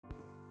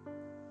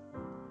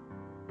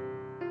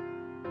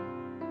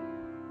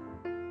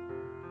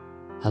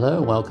Hello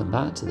and welcome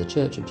back to the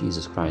Church of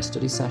Jesus Christ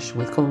study session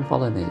with Come and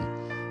Follow Me.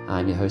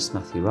 I'm your host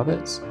Matthew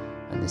Roberts,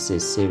 and this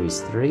is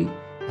Series 3,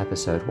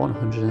 Episode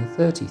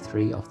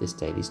 133 of this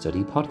daily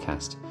study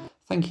podcast.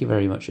 Thank you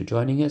very much for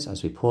joining us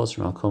as we pause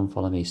from our Come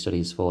Follow Me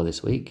studies for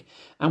this week,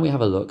 and we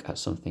have a look at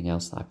something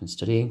else that I've been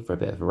studying for a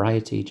bit of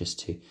variety, just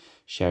to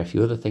share a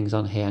few other things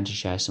on here and to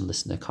share some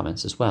listener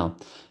comments as well.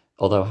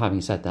 Although having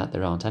said that,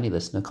 there aren't any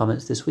listener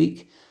comments this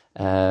week.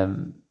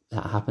 That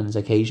happens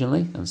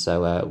occasionally, and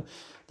so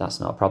that's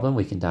not a problem.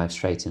 We can dive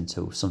straight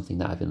into something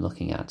that I've been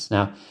looking at.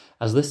 Now,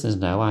 as listeners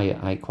know,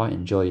 I quite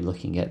enjoy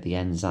looking at the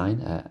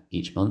Ensign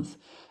each month.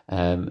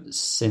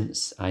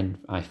 Since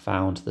I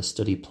found the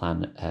study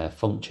plan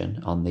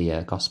function on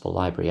the Gospel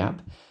Library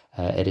app,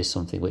 it is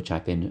something which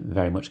I've been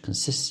very much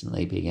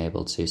consistently being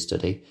able to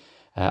study.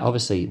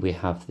 Obviously, we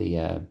have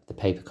the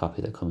paper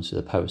copy that comes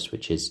through the post,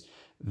 which is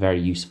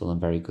very useful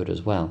and very good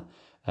as well.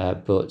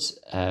 But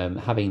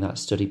having that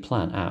study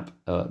plan app,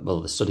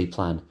 the study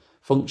plan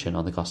function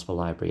on the Gospel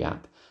Library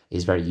app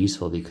is very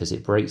useful because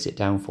it breaks it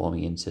down for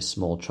me into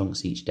small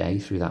chunks each day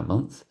through that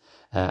month.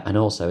 And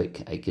also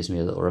it gives me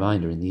a little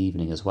reminder in the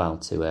evening as well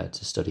to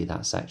study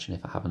that section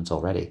if I haven't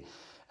already.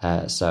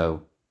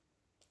 So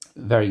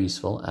very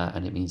useful,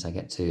 and it means I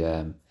get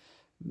to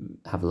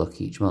have a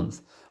look each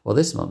month. Well,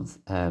 this month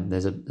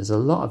there's a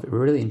lot of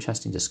really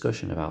interesting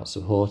discussion about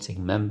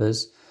supporting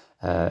members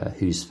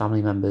whose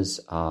family members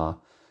are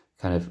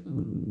kind of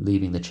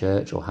leaving the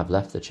church or have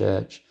left the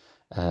church,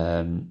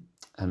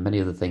 and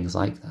many other things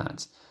like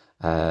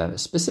that.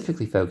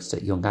 Specifically focused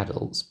at young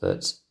adults,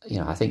 but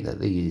I think that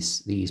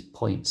these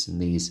points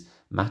and these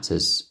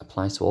matters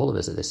apply to all of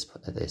us at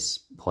this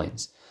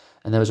point.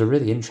 And there was a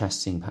really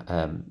interesting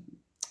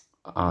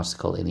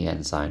article in the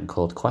Ensign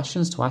called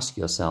 "Questions to Ask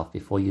Yourself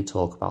Before You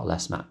Talk About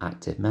Less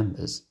Active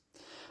Members,"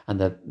 and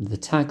the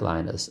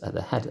tagline at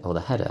the head or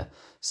the header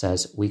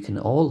says, "We can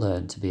all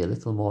learn to be a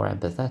little more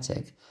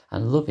empathetic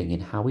and loving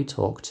in how we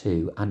talk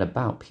to and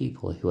about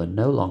people who are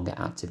no longer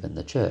active in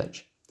the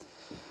church."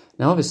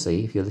 Now,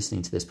 obviously, if you're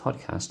listening to this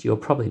podcast, you're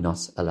probably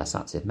not a less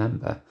active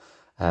member.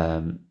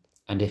 And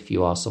if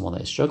you are someone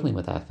that is struggling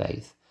with their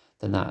faith,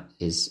 then that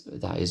is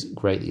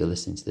great that you're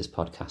listening to this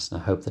podcast, and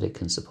I hope that it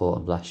can support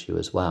and bless you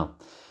as well.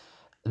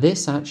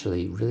 This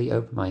actually really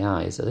opened my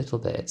eyes a little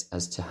bit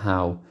as to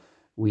how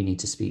we need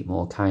to speak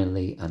more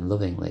kindly and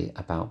lovingly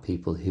about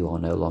people who are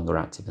no longer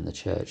active in the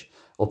church,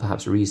 or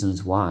perhaps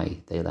reasons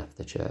why they left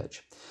the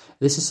church.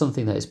 This is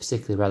something that is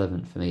particularly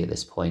relevant for me at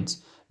this point,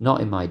 not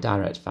in my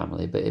direct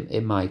family, but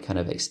in my kind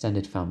of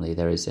extended family.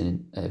 There is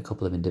a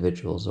couple of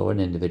individuals, or an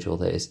individual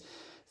that is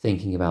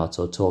thinking about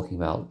or talking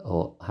about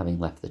or having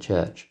left the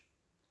church.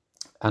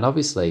 And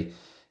obviously,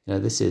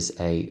 this is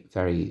a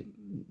very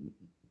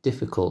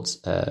difficult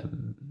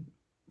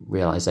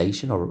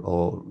realization,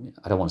 or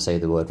I don't want to say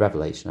the word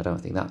revelation. I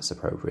don't think that's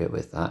appropriate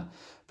with that,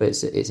 but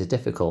it's a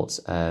difficult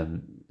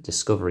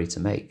discovery to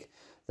make,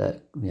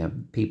 that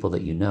people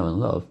that you know and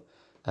love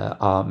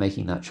are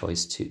making that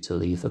choice to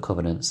leave the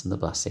covenants and the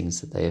blessings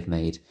that they have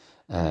made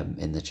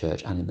in the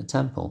church and in the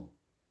temple.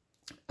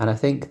 And I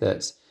think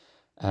that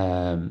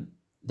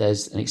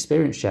there's an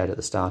experience shared at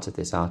the start of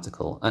this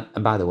article.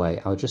 And by the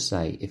way, I would just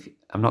say, if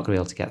I'm not going to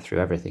be able to get through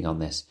everything on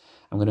this,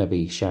 I'm going to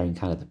be sharing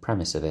kind of the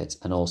premise of it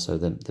and also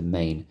the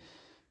main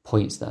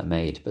points that are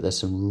made. But there's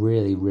some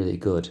really, really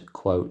good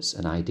quotes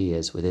and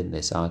ideas within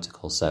this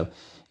article. So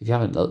if you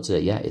haven't looked at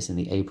it yet, it's in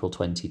the April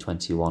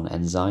 2021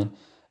 Ensign.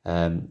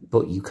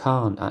 But you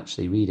can't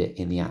actually read it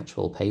in the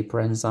actual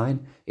paper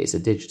Ensign. It's a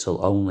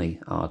digital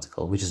only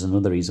article, which is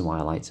another reason why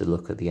I like to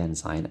look at the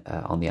Ensign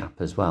on the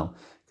app as well,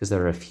 because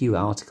there are a few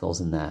articles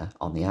in there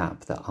on the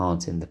app that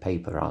aren't in the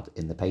paper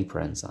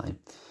Ensign.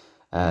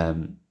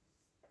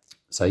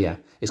 So yeah,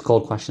 it's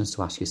called "Questions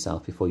to Ask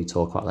Yourself Before You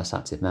Talk About Less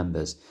Active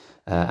Members,"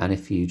 and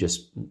if you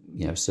just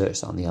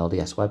search that on the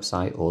LDS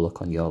website or look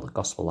on your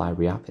Gospel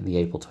Library app in the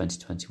April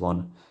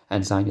 2021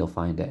 Ensign, you'll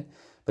find it.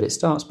 But it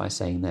starts by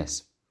saying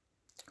this.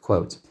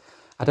 Quote,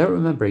 "I don't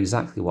remember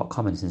exactly what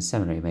comment in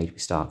seminary made me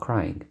start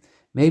crying.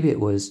 Maybe it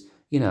was,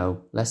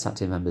 less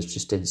active members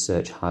just didn't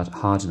search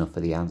hard enough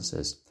for the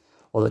answers,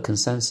 or the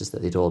consensus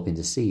that they'd all been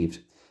deceived.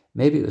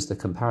 Maybe it was the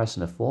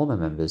comparison of former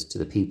members to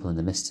the people in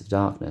the midst of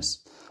darkness,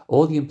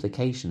 or the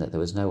implication that there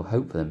was no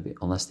hope for them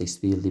unless they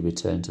speedily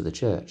returned to the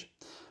church.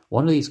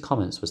 One of these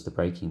comments was the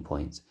breaking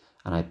point,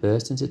 and I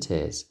burst into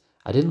tears.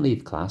 I didn't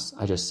leave class,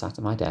 I just sat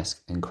at my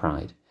desk and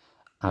cried.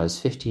 I was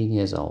 15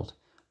 years old.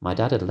 My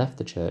dad had left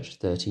the church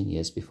 13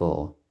 years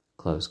before."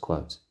 Close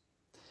quote.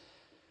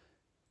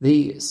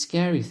 The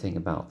scary thing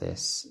about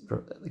this,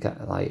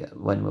 like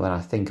when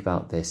I think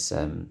about this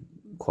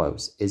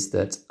quote, is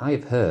that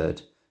I've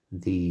heard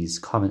these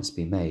comments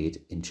be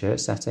made in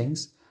church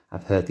settings.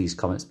 I've heard these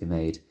comments be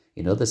made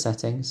in other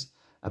settings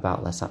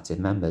about less active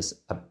members,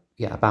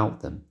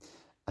 about them.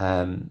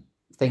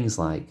 Things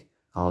like,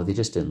 "Oh, they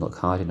just didn't look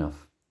hard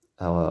enough,"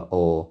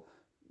 or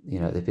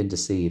they've been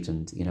deceived,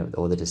 and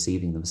or they're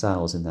deceiving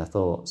themselves in their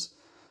thoughts.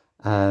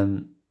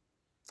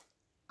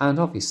 And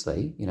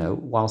obviously,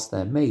 whilst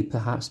there may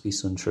perhaps be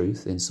some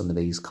truth in some of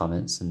these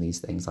comments and these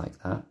things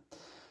like that,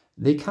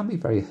 they can be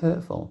very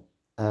hurtful.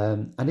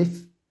 And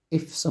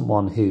if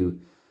someone who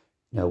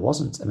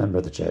wasn't a member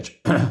of the church,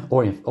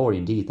 or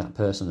indeed that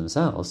person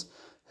themselves,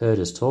 heard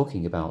us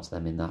talking about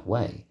them in that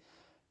way,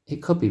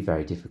 it could be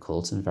very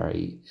difficult and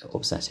very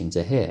upsetting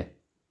to hear.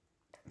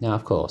 Now,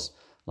 of course,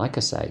 like I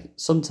say,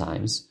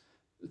 sometimes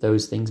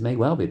those things may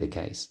well be the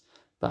case,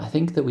 but I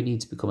think that we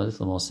need to become a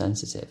little more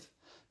sensitive,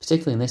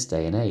 particularly in this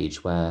day and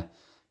age where,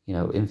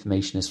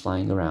 information is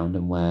flying around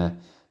and where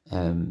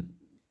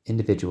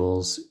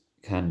individuals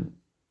can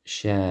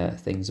share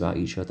things about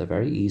each other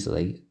very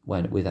easily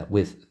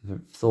with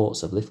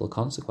thoughts of little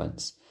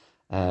consequence.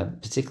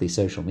 Particularly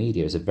social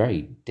media is a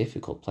very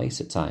difficult place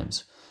at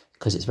times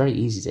because it's very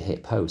easy to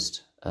hit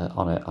post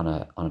on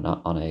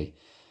a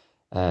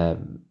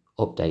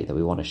update that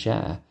we want to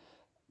share,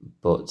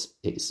 but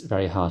it's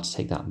very hard to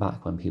take that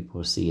back when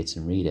people see it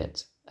and read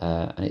it.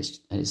 And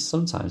it's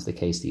sometimes the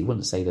case that you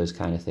wouldn't say those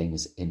kind of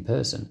things in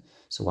person,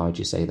 so why would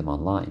you say them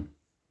online?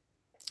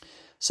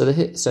 So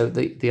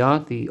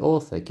the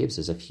author gives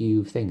us a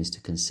few things to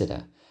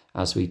consider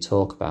as we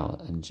talk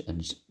about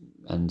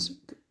and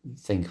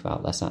think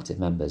about less active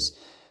members.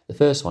 The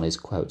first one is,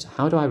 quote,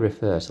 "How do I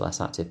refer to less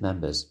active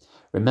members?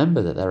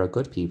 Remember that there are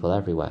good people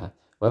everywhere,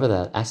 whether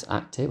they're less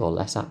active or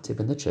less active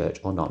in the church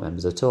or not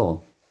members at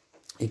all.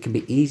 It can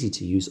be easy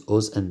to use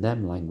us and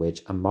them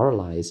language and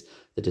moralize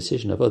the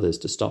decision of others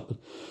to stop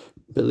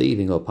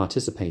believing or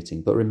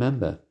participating. But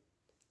remember,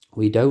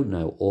 we don't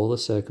know all the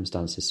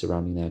circumstances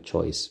surrounding their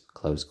choice,"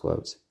 close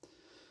quote.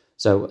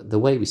 So the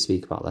way we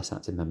speak about less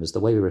active members, the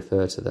way we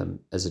refer to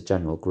them as a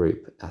general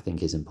group, I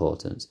think is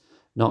important.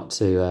 Not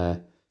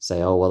to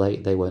say, oh, well,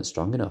 they weren't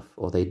strong enough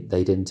or they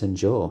didn't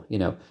endure.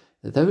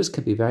 Those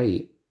can be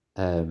very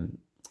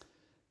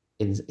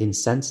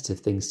insensitive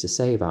things to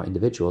say about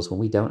individuals when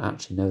we don't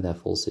actually know their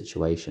full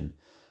situation.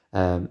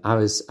 I'm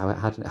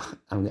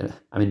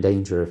in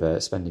danger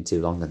of spending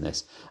too long on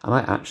this. I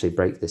might actually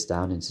break this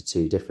down into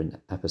 2 different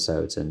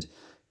episodes and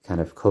kind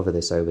of cover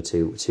this over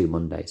two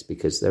Mondays,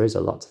 because there is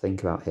a lot to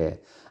think about here.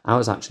 I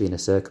was actually in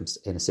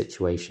a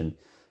situation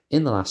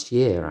in the last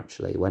year,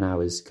 actually, when I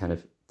was kind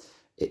of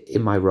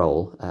in my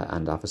role,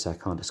 and obviously I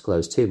can't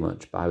disclose too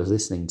much, but I was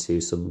listening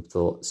to some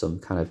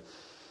kind of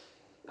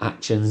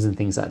actions and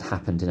things that had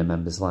happened in a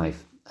member's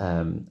life,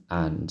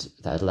 and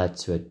that had led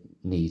to a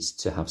need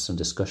to have some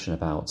discussion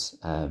about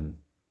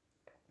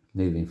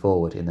moving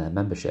forward in their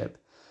membership.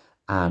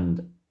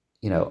 And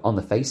on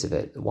the face of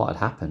it, what had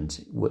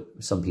happened,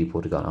 some people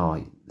would have gone,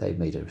 oh, they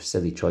made a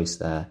silly choice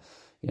there,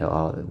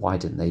 why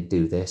didn't they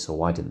do this or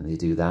why didn't they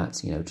do that,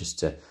 just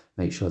to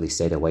make sure they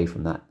stayed away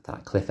from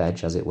that cliff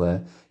edge, as it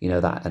were.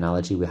 That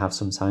analogy we have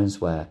sometimes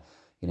where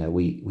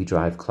we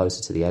drive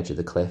closer to the edge of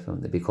the cliff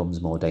and it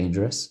becomes more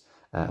dangerous,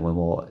 and we're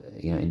more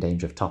in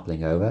danger of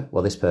toppling over.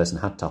 Well, this person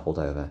had toppled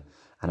over,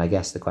 and I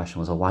guess the question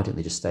was, well, why didn't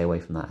they just stay away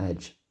from that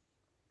edge?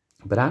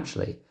 But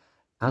actually,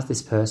 as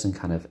this person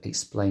kind of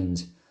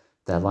explained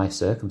their life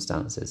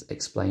circumstances,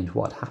 explained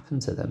what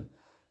happened to them,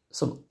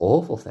 some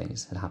awful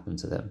things had happened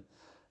to them.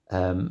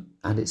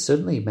 And it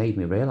certainly made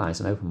me realise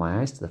and open my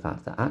eyes to the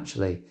fact that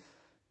actually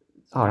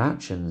our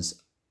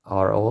actions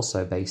are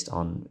also based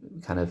on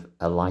kind of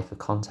a life of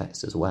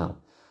context as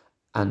well.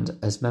 And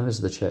as members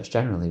of the church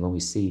generally, when we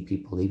see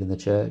people leaving the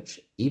church,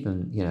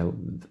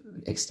 even,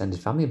 extended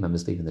family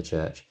members leaving the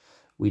church,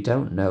 we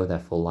don't know their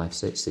full life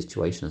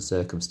situation and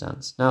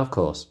circumstance. Now, of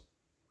course,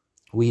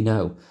 we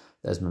know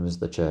as members of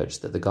the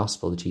church that the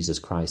gospel of Jesus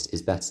Christ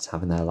is better to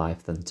have in their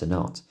life than to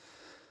not.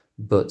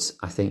 But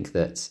I think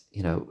that,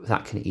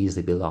 that can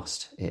easily be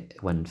lost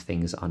when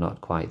things are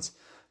not quite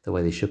the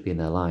way they should be in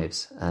their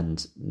lives.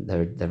 And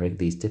there are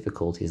these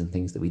difficulties and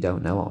things that we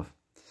don't know of.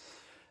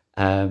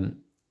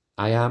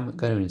 I am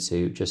going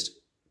to just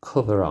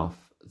cover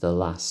off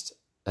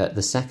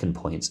the second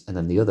point, and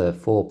then the other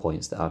 4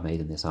 points that I've made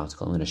in this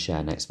article I'm going to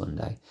share next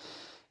Monday.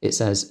 It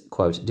says,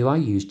 quote, "Do I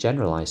use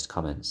generalized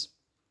comments?"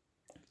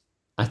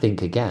 I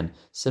think, again,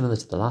 similar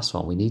to the last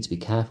one, we need to be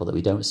careful that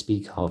we don't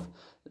speak of,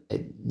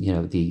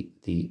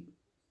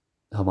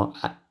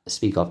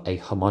 speak of a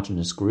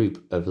homogeneous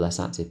group of less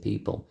active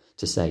people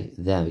to say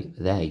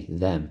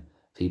them,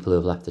 people who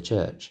have left the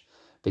church.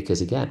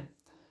 Because, again,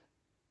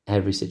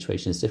 every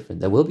situation is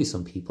different. There will be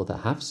some people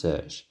that have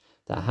searched,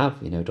 that have,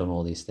 done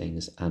all these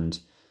things and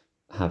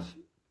have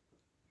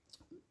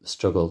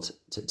struggled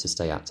to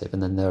stay active.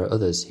 And then there are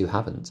others who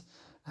haven't.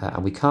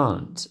 And we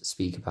can't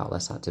speak about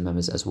less active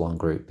members as one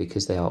group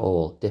because they are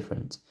all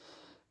different.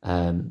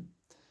 A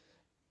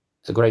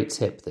great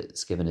tip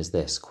that's given is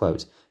this,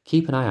 quote,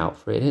 "Keep an eye out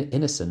for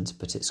innocent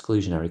but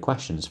exclusionary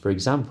questions. For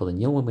example,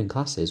 in young women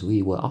classes,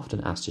 we were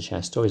often asked to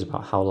share stories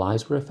about how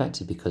lives were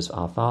affected because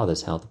our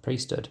fathers held the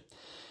priesthood.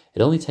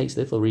 It only takes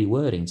little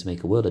rewording to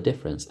make a world of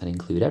difference and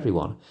include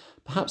everyone.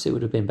 Perhaps it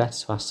would have been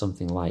better to ask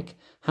something like,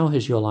 how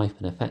has your life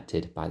been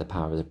affected by the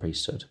power of the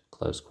priesthood?"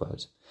 Close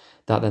quote.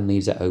 That then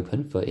leaves it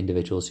open for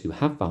individuals who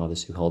have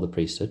fathers who hold the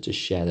priesthood to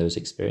share those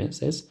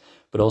experiences,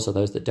 but also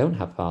those that don't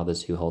have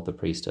fathers who hold the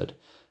priesthood.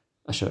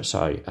 I should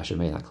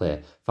make that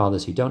clear.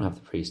 Fathers who don't have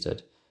the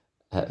priesthood.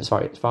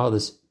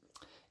 Fathers.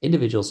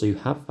 Individuals who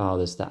have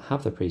fathers that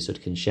have the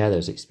priesthood can share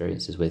those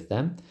experiences with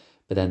them,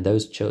 but then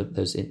those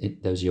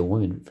young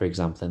women, for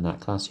example, in that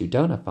class who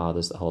don't have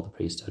fathers that hold the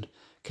priesthood,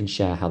 can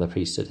share how the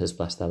priesthood has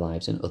blessed their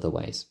lives in other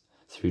ways,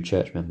 through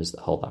church members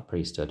that hold that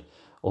priesthood,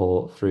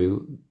 or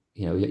through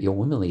your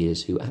women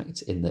leaders who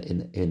act in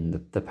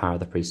the power of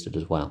the priesthood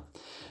as well.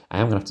 I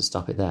am going to have to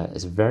stop it there.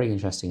 It's a very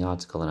interesting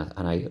article,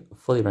 and I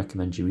fully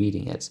recommend you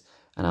reading it.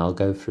 And I'll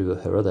go through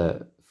her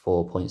other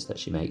 4 points that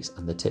she makes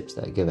and the tips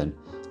that are given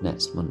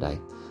next Monday.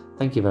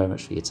 Thank you very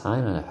much for your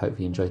time, and I hope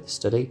you enjoyed the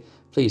study.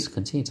 Please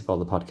continue to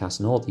follow the podcast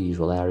in all the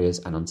usual areas,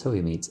 and until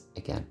we meet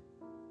again.